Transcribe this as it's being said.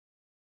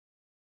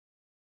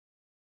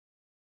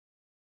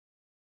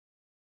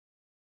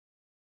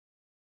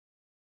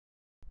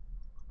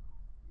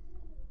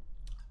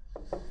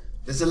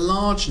There's a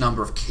large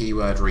number of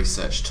keyword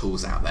research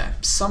tools out there,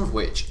 some of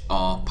which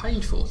are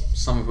paid for,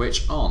 some of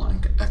which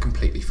aren't and are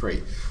completely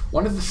free.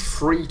 One of the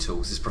free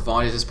tools is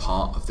provided as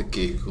part of the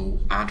Google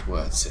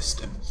Adwords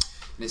system,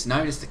 and it's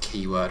known as the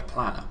Keyword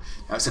Planner.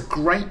 Now, it's a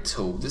great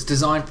tool that's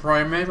designed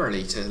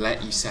primarily to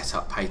let you set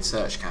up paid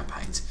search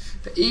campaigns,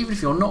 but even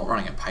if you're not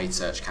running a paid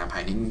search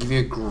campaign, it can give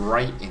you a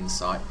great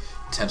insight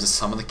in terms of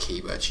some of the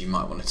keywords you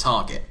might want to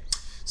target.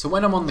 So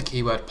when I'm on the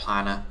Keyword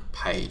Planner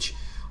page,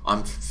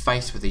 I'm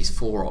faced with these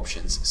four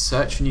options: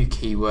 search for new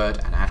keyword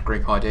and ad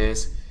group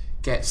ideas,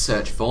 get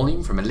search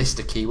volume from a list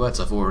of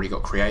keywords I've already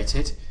got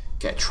created,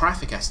 get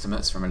traffic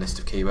estimates from a list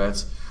of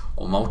keywords,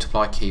 or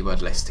multiply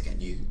keyword lists to get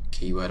new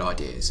keyword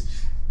ideas.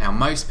 Now,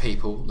 most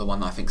people, the one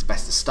that I think is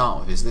best to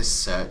start with is this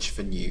search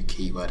for new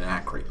keyword and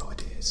ad group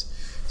ideas.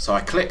 So I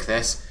click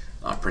this,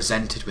 and I'm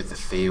presented with the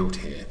field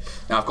here.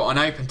 Now, I've got an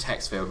open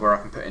text field where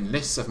I can put in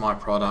lists of my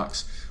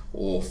products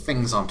or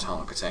things I'm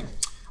targeting.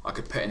 I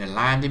could put in a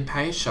landing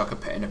page, so I could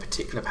put in a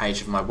particular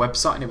page of my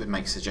website and it would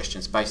make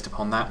suggestions based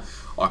upon that.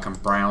 Or I can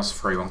browse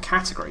through on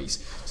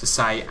categories to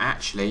say,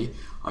 actually,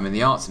 I'm in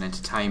the arts and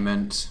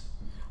entertainment,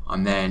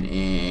 I'm then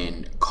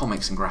in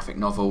comics and graphic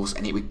novels,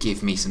 and it would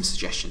give me some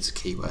suggestions of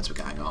keywords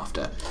we're going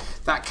after.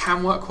 That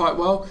can work quite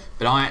well,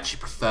 but I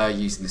actually prefer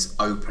using this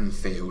open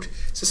field.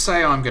 So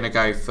say I'm going to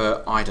go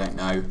for, I don't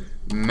know,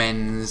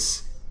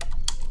 men's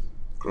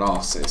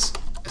glasses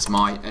as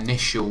my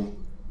initial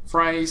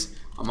phrase.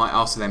 I might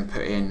also then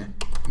put in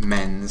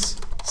men's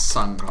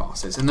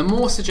sunglasses. And the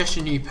more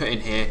suggestion you put in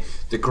here,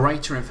 the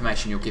greater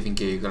information you're giving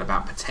Google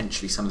about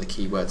potentially some of the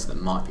keywords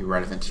that might be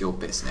relevant to your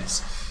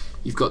business.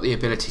 You've got the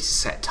ability to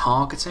set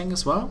targeting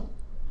as well.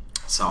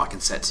 So I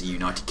can set to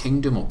United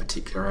Kingdom or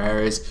particular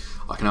areas.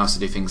 I can also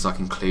do things like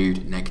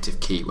include negative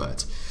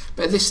keywords.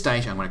 But at this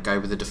stage, I'm going to go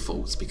with the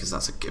defaults because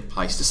that's a good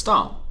place to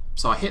start.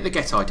 So I hit the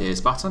Get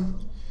Ideas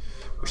button,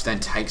 which then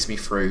takes me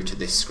through to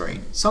this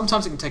screen.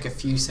 Sometimes it can take a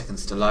few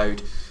seconds to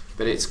load,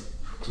 but it's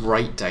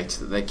great data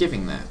that they're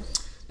giving there.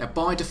 Now,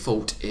 by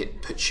default,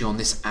 it puts you on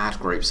this ad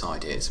groups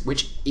ideas,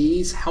 which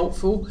is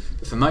helpful,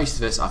 but for most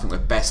of us, I think we're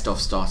best off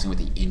starting with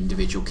the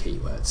individual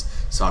keywords.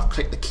 So I've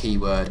clicked the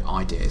keyword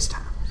ideas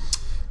tab.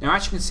 Now,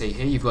 as you can see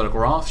here, you've got a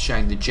graph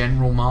showing the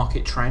general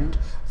market trend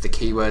of the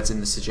keywords in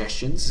the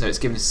suggestions. So it's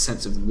giving us a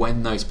sense of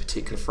when those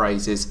particular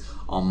phrases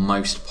are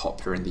most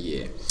popular in the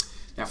year.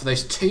 Now, for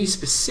those two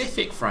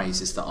specific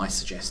phrases that I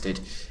suggested,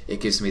 it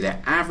gives me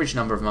their average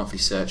number of monthly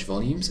search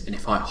volumes, and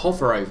if I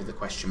hover over the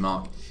question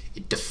mark,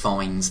 it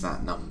defines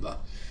that number.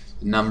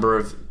 The number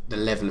of the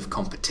level of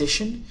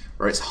competition,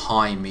 where it's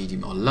high,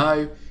 medium or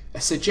low,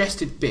 a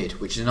suggested bid,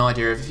 which is an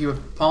idea of if you were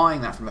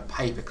buying that from a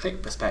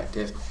pay-per-click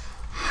perspective,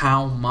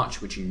 how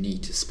much would you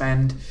need to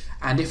spend,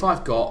 and if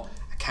I've got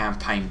a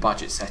campaign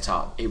budget set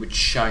up, it would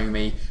show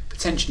me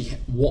potentially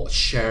what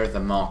share of the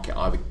market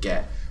I would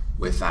get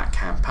with that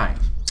campaign.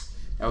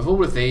 Now, with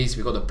all of these,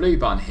 we've got the blue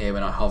button here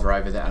when I hover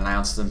over that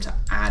allows them to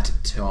add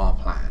to our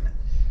plan.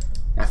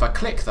 Now, if I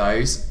click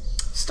those,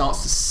 it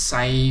starts to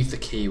save the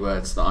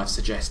keywords that I've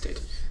suggested.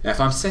 Now,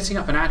 if I'm setting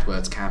up an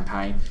AdWords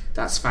campaign,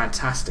 that's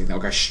fantastic. They'll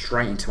go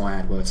straight into my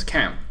AdWords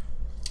account.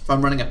 If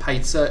I'm running a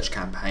paid search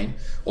campaign,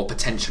 or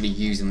potentially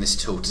using this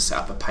tool to set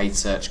up a paid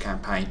search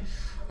campaign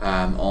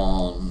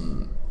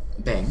on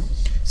Bing,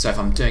 so if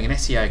I'm doing an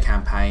SEO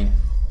campaign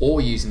or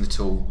using the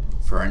tool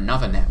for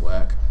another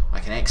network, I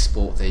can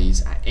export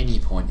these at any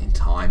point in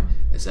time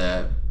as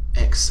a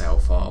Excel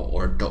file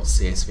or a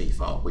 .csv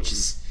file, which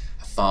is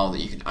a file that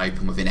you can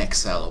open within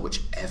Excel or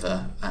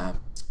whichever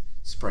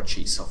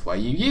spreadsheet software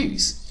you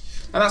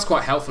use. Now, that's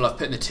quite helpful. I've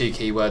put in the two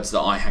keywords that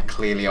I had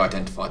clearly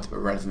identified that were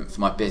relevant for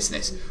my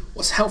business.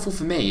 What's helpful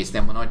for me is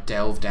then when I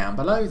delve down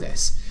below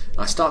this, and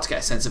I start to get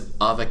a sense of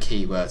other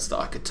keywords that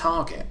I could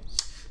target.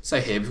 So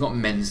here we've got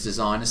men's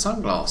designer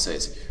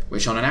sunglasses,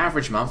 which on an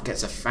average month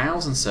gets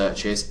 1,000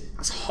 searches,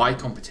 has high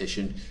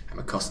competition, and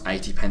would cost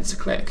 80 pence a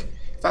click.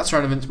 If that's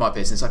relevant to my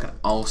business, I can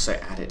also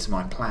add it to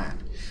my plan.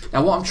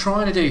 Now, what I'm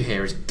trying to do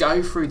here is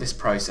go through this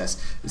process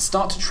and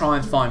start to try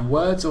and find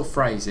words or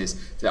phrases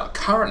that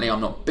currently I'm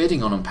not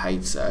bidding on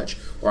paid search,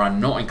 or I'm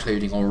not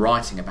including or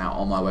writing about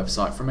on my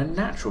website from a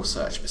natural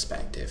search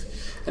perspective.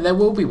 And there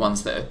will be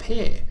ones that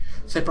appear.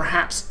 So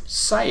perhaps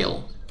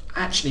sale.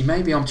 Actually,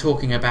 maybe I'm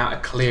talking about a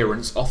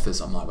clearance offers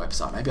on my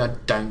website. Maybe I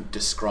don't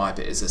describe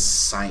it as a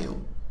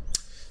sale.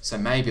 So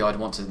maybe I'd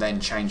want to then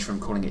change from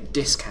calling it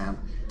discount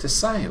to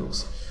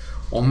sales.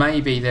 Or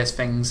maybe there's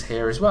things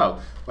here as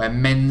well, where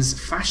men's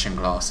fashion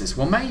glasses.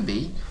 Well,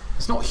 maybe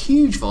there's not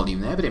huge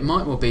volume there, but it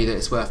might well be that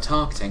it's worth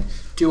targeting.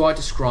 Do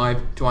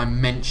I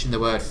mention the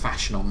word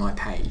fashion on my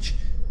page?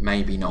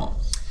 Maybe not.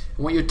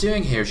 And what you're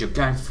doing here is you're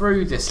going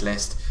through this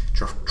list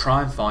to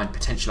try and find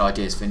potential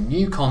ideas for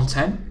new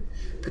content,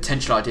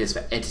 potential ideas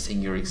for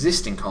editing your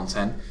existing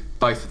content.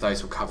 Both of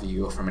those will cover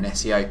you from an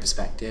SEO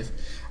perspective.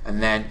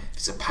 And then if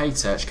it's a paid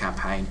search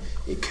campaign,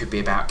 it could be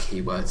about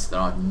keywords that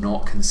I've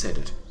not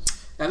considered.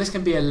 Now, this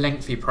can be a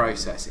lengthy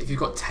process. If you've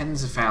got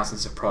tens of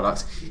thousands of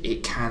products,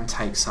 it can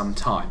take some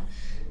time.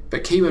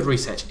 But keyword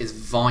research is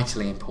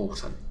vitally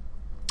important.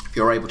 If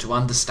you're able to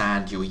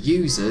understand your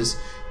users,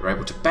 you're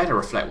able to better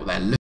reflect what they're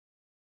looking